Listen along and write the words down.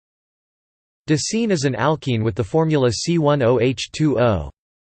Decene is an alkene with the formula C10H2O.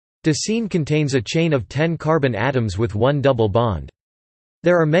 Decene contains a chain of 10 carbon atoms with one double bond.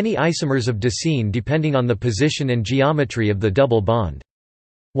 There are many isomers of decene depending on the position and geometry of the double bond.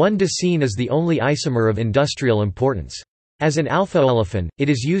 1-decene is the only isomer of industrial importance. As an alpha-olefin, it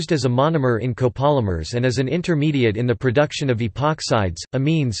is used as a monomer in copolymers and as an intermediate in the production of epoxides,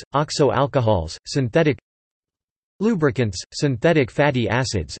 amines, oxo-alcohols, synthetic lubricants, synthetic fatty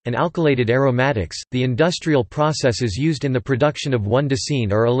acids, and alkylated aromatics. The industrial processes used in the production of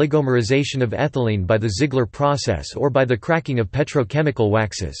 1-decene are oligomerization of ethylene by the Ziegler process or by the cracking of petrochemical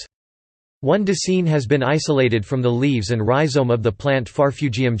waxes. 1-decene has been isolated from the leaves and rhizome of the plant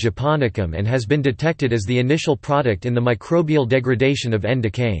Farfugium japonicum and has been detected as the initial product in the microbial degradation of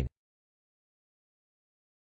N-decane.